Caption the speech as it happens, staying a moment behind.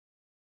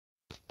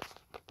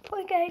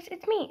Hey guys,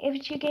 it's me,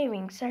 Avg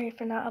Gaming. Sorry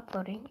for not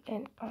uploading,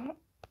 and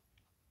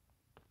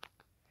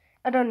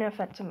I don't know if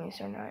that's a moose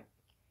or not.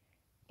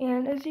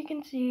 And as you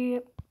can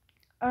see,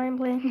 I'm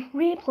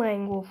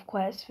replaying Wolf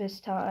Quest this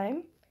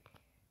time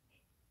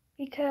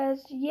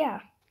because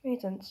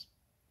reasons.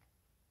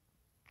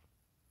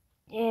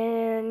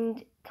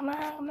 And come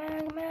on,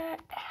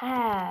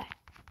 ha,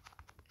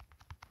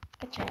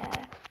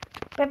 gotcha.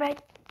 Bye.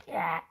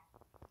 Yeah.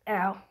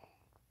 Ow.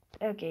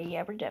 Okay,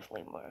 yeah, we're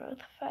definitely more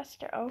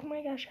faster. Oh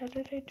my gosh, how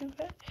did I do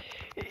that?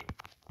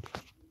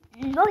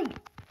 Yoink!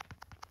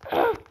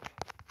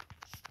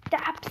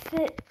 Stops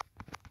it.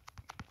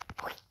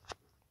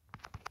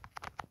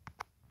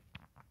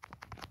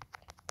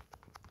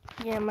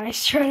 Yeah, my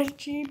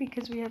strategy,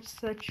 because we have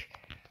such...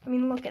 I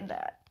mean, look at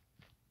that.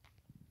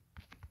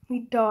 We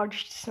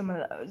dodged some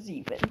of those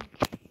even.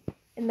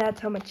 And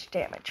that's how much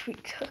damage we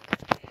took.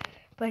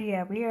 But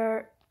yeah,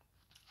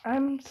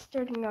 I'm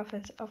starting off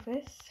as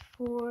office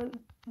for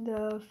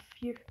the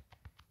fear...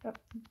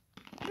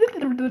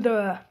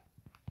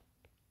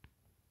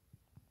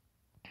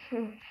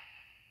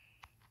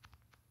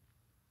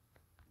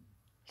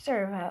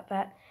 Sorry about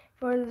that.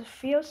 For the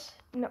fierce...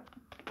 No.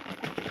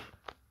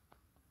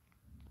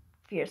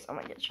 Fierce, oh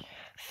my gosh.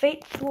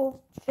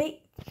 Fateful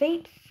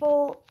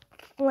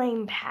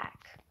Flame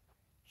Pack.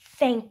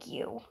 Thank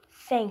you,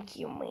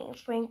 me.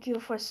 Thank you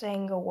for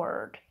saying a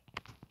word.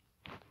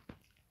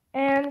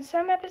 And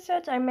some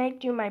episodes I might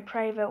do my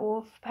private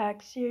wolf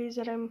pack series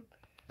that I'm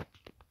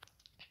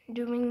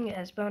doing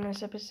as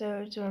bonus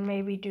episodes, or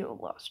maybe do a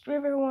Lost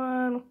River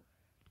one.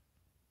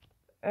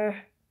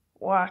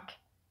 Walk,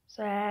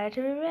 slide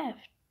to the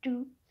left,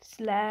 do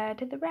slide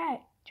to the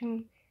right,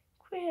 do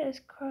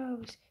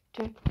crisscross,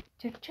 do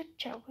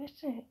cha-cha,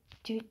 listen,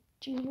 do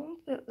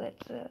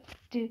let's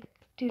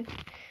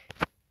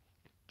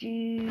do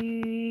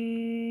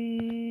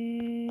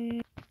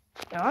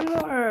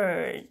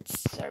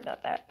onwards. Sorry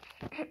about that.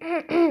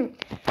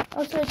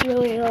 Also, it's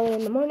really early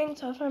in the morning,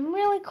 so if I'm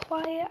really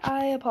quiet,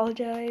 I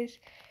apologize.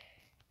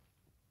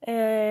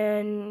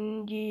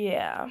 And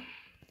yeah.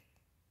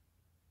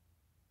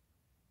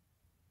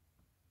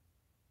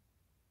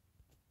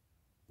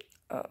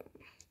 I'll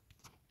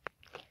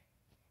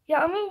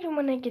meet you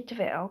when I get to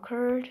the elk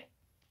herd.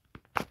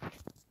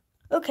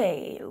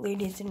 Okay,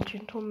 ladies and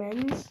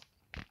gentlemen,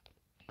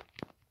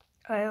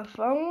 I have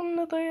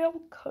found the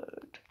elk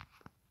herd.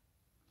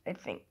 I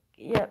think.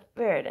 Yep,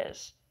 there it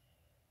is.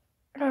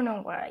 I don't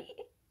know why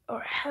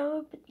or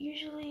how, but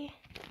usually...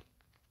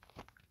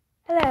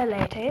 Hello,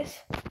 ladies.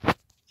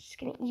 Just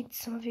gonna eat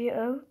some of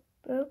you.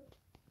 Oh,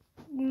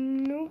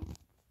 no.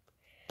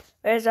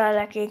 Where's our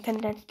lucky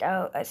condensed?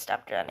 Oh, I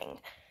stopped running.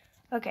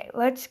 Okay,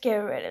 let's get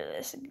rid of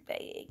this.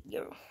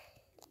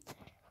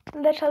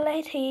 Little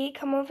lady,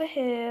 come over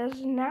here.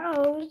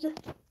 Nose.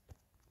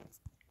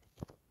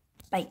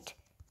 Bite.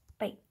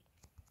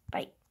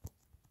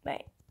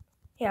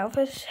 Yeah,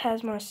 Elvis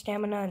has more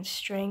stamina and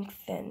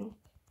strength than...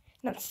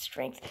 Not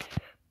strength.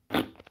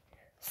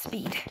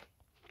 Speed.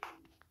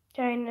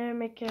 Trying to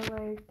make it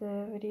like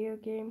the video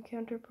game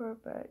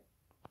counterpart, but...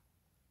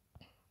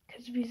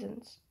 because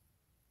reasons.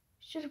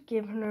 Should have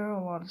given her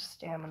a lot of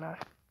stamina.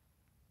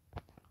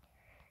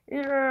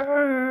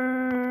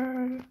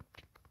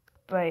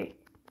 Bite.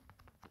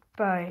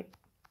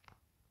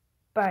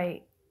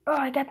 Oh,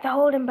 I got the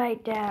hold and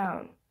bite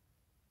down.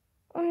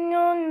 Oh,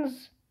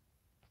 nuns.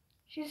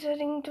 She's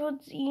heading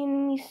towards the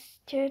enemy's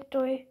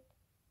territory.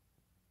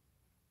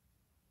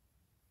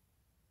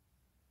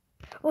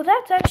 Well,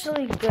 that's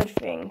actually a good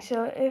thing.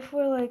 So if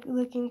we're like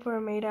looking for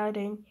a mate out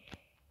in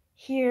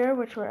here,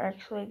 which we're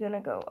actually gonna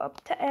go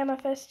up to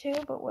Amethyst too,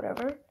 but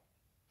whatever.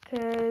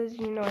 Cause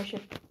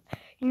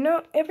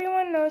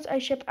everyone knows I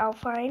ship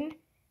Alpine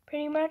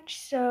pretty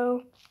much.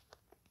 So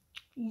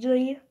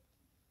yeah,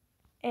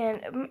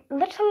 and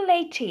little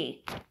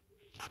lady.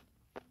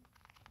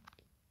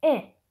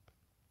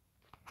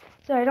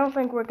 So I don't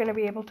think we're gonna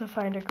be able to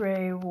find a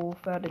gray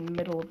wolf out in the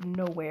middle of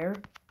nowhere.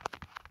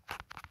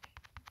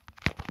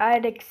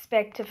 I'd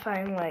expect to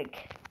find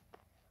like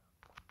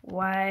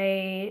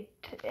white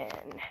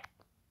and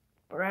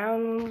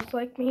browns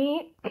like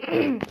me.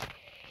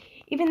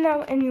 Even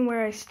though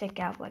anywhere I stick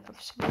out like a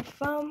small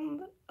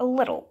thumb, a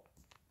little.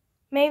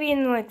 Maybe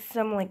in like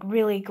some like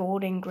really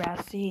golden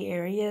grassy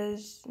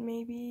areas,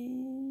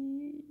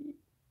 maybe.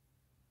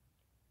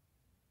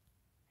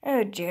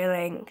 Oh,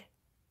 dearling.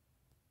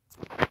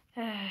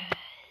 I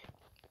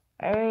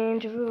ran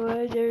to the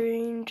woods,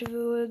 and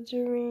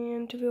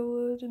the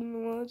woods,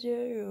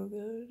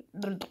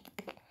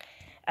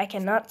 I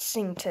cannot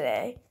sing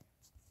today.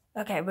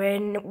 Okay, we're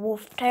in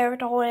wolf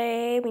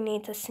territory. We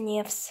need the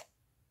sniffs.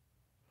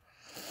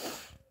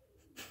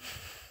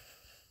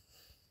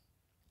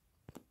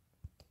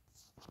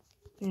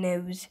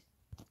 Nose.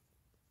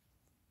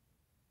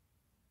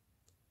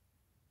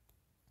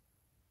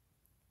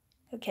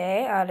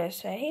 Okay,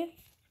 autosave.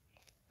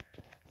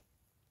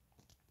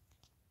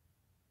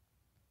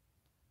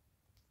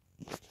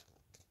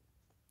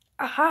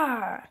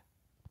 Aha!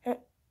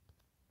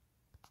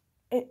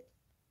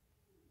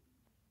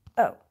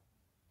 Oh.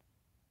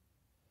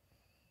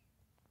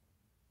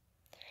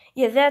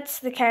 Yeah, that's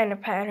the kind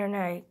of pattern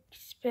I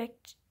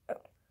expect.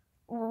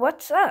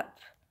 What's up?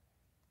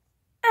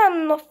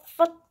 I'm not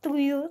fucked with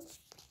you.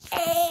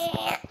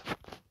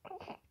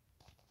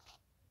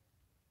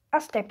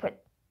 I'll stay put.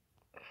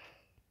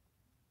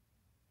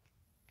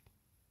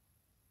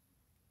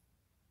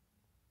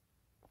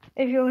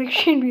 I feel like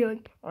she'd be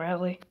like,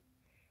 really?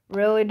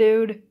 Really,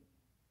 dude?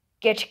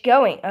 Get you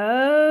going.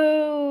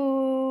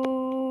 Oh.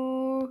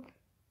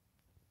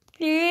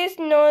 Please,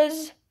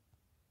 Nuz.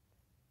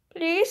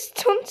 Please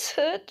don't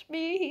hurt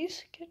me.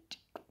 He's good.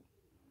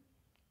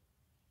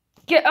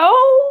 Get.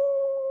 Oh.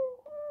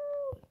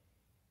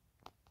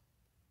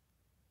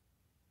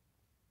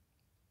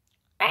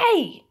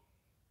 Hey.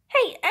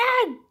 Hey,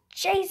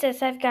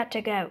 Jesus, I've got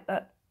to go.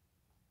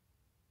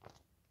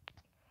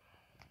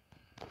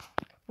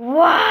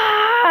 Why?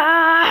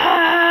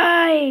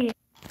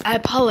 I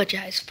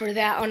apologize for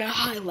that on a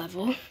high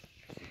level.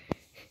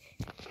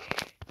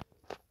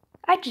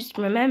 I just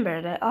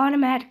remembered it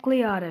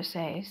automatically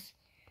autosaves.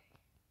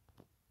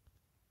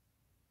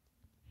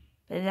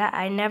 But that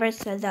I never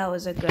said that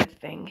was a good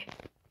thing.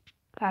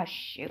 Ah,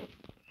 shoot.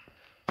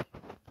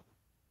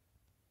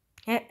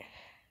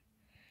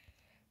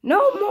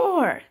 No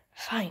more!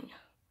 Fine.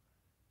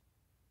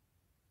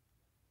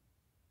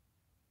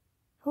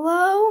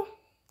 Hello?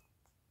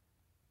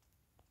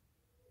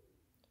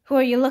 Who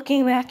are you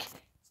looking back?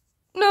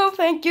 No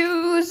thank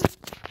yous!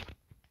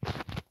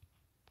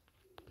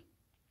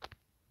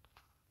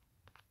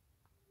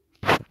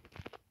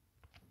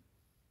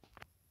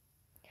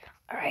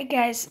 Alright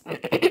guys,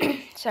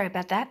 sorry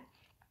about that.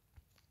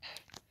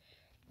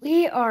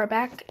 We are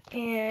back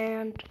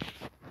and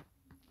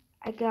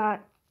I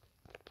got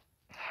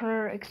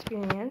her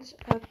experience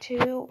up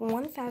to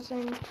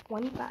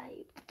 1025.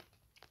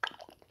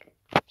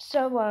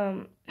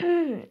 So,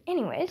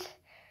 anyways,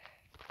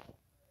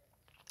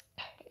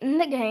 in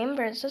the game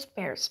versus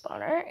bear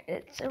spawner,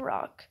 it's a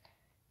rock.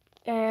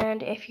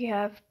 And if you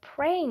have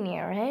prey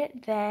near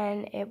it,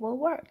 then it will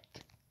work.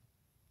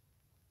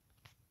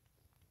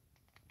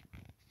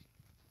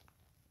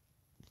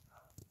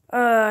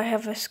 I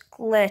have this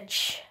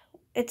glitch.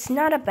 It's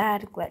not a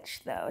bad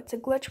glitch, though. It's a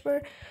glitch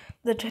where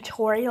the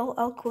tutorial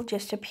elk will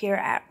just appear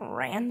at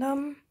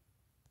random.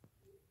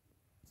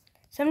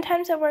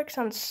 Sometimes it works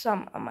on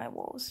some of my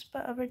wolves,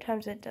 but other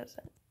times it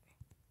doesn't.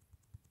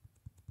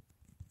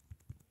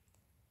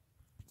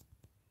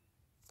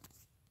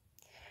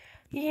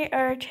 We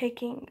are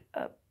taking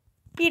a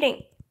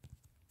beating.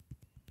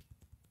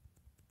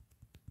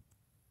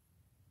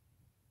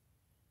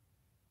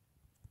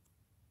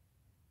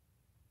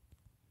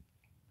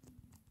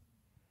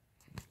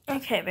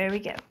 Okay, there we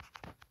go.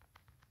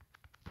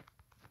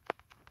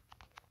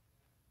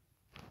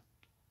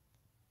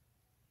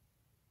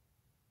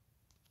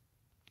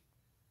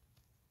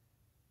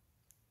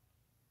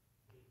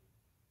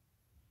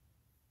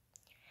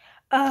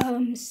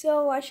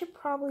 So I should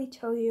probably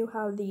tell you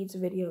how these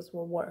videos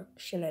will work,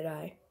 shouldn't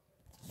I?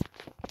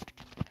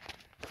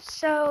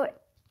 So,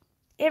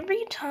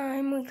 every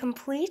time we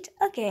complete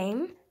a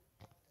game,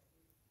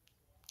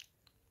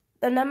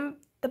 the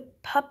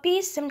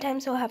puppies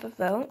sometimes will have a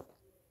vote,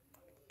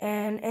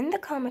 and in the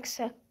comment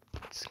section,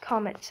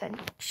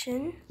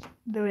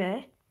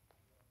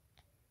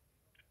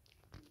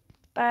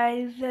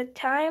 by the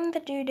time the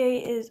due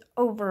date is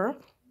over,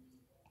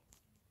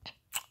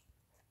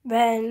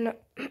 then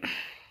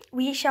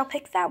we shall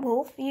pick that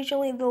wolf,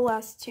 usually the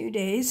last 2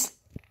 days.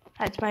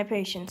 That's my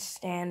patience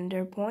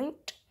standard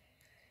point.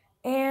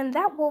 And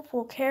that wolf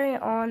will carry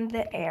on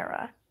the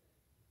era.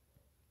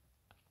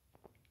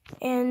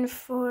 And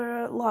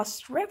for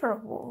Lost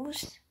River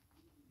wolves,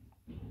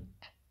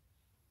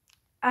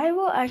 I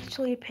will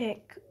actually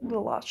pick the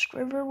Lost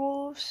River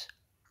wolves.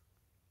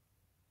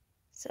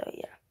 So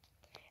yeah.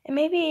 And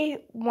maybe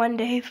one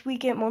day if we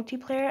get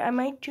multiplayer, I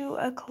might do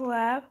a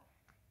collab.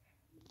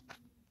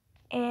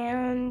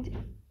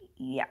 And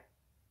yeah.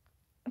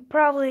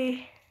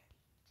 Probably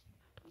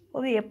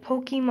will be a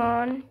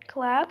Pokemon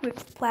collab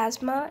with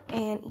Plasma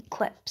and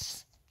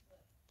Eclipse.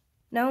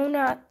 No,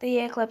 not the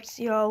Eclipse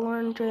y'all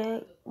learned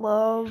to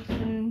love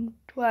and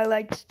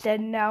Twilight's dead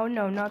now.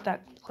 No, not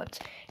that Eclipse.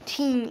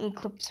 Team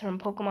Eclipse from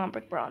Pokemon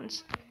Brick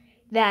Bronze.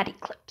 That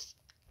Eclipse.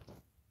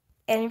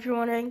 And if you're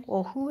wondering,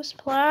 well, who is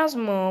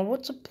Plasma?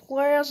 What's a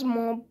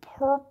Plasma?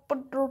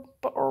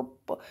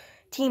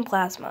 Team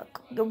Plasma.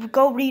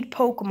 Go read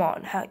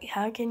Pokemon.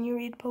 How can you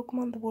read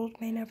Pokemon? The world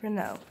may never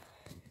know.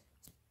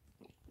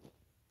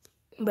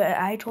 But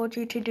I told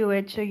you to do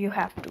it, so you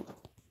have to.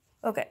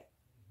 Okay.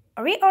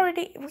 Are we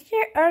already...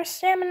 Our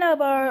stamina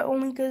bar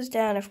only goes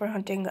down if we're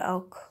hunting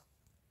elk.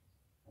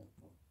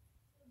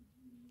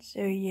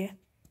 So, yeah.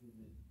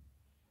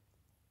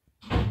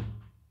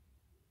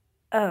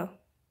 Oh.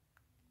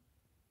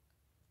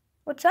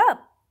 What's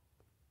up?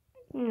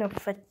 No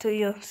fit to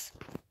you,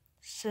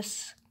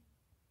 sis.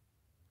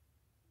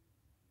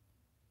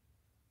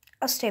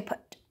 I'll stay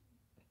put.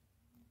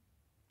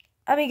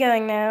 I'll be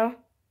going now.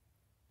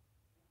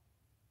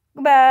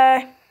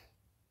 Goodbye.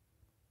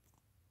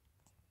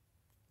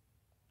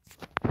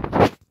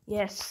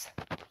 Yes.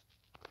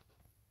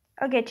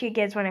 I'll get to you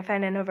guys when I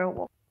find another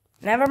wolf.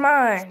 Never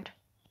mind.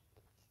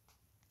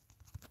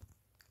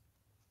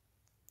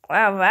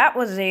 Wow, that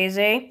was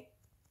easy.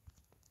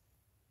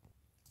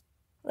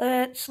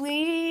 Let's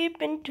sleep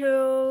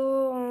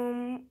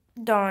until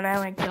dawn. I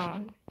like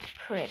dawn.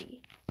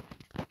 Pretty.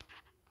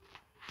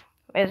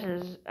 This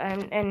is,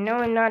 and no,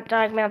 I'm not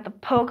talking about the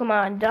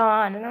Pokemon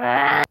Dawn.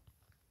 Ah!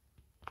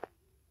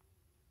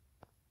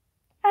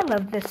 I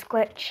love this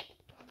glitch.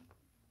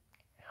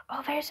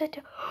 Oh, there's a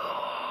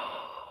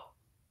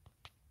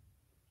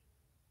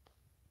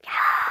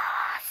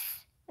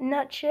yes! I'm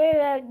not sure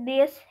about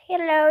this.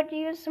 Hello, do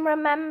you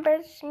remember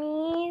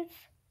me?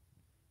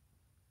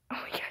 Oh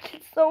my god,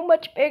 it's so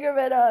much bigger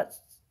than us.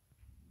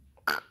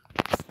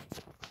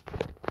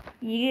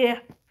 Yeah.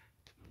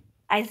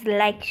 I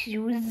like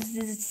shoes.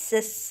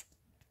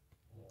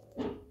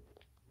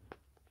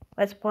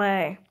 Let's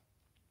play.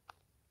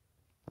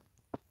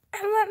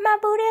 I want my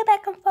booty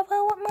back. I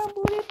want my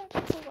booty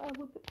back.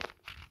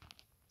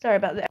 Sorry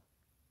about that.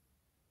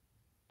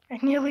 I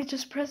nearly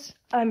just pressed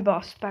I'm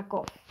boss, back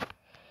off.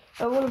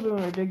 That would have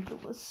been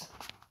ridiculous.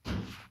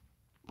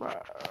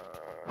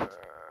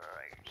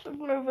 So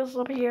move us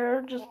up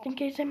here just in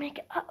case I make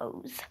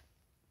uh-ohs.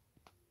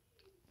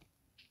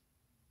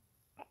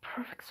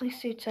 Perfectly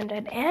suits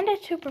undead, and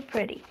it's super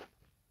pretty.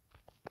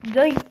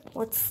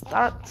 Let's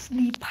start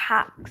the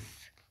packs.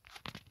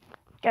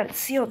 Gotta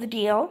seal the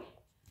deal.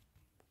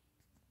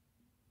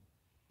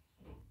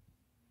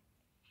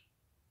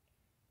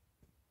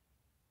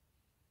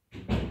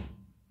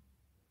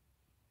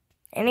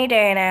 Any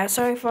day now.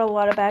 Sorry for a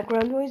lot of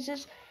background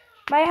noises.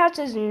 My house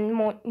is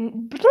noisy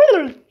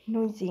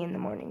in the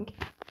morning.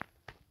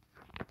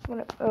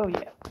 Oh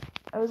yeah.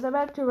 I was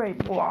about to write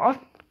blah.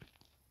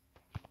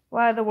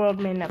 Why the world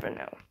may never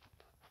know.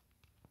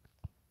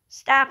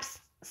 Stop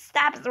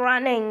the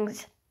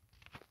runnings.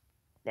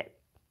 There.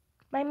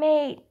 My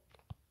mate.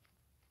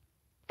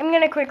 I'm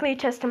gonna quickly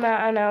test him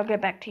out and I'll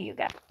get back to you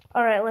guys.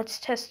 Alright, let's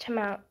test him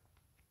out.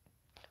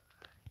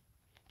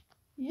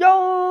 Yo!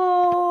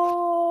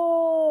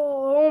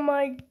 Oh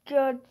my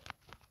god.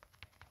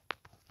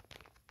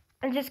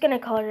 I'm just gonna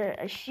call her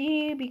a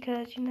she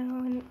because, you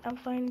know, and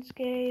Alphine's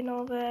gay and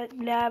all that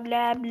blah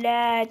blah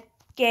blah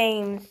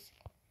games.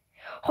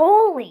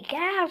 Holy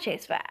cow,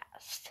 she's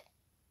fast.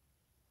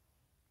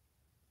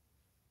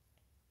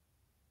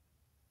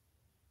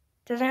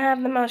 Doesn't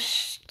have the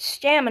most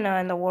stamina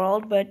in the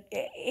world, but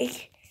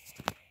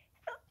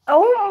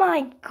oh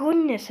my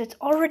goodness, it's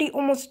already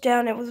almost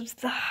down. It was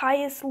the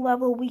highest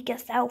level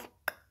weakest elf.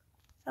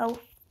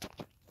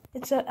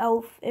 It's an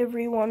elf,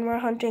 everyone. We're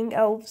hunting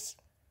elves.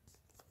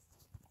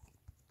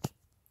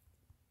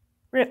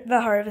 Rip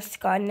the harvest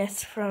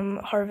goddess from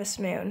Harvest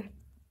Moon.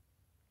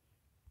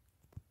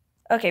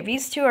 Okay,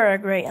 these two are a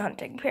great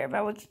hunting pair.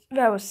 That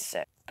was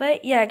sick.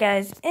 But yeah,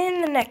 guys,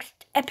 in the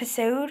next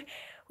episode,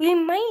 we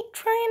might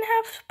try and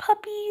have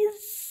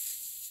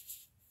puppies.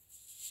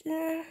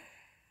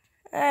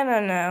 I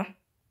don't know.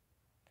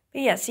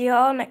 But yeah, see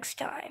y'all next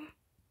time.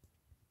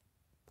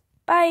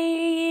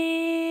 Bye.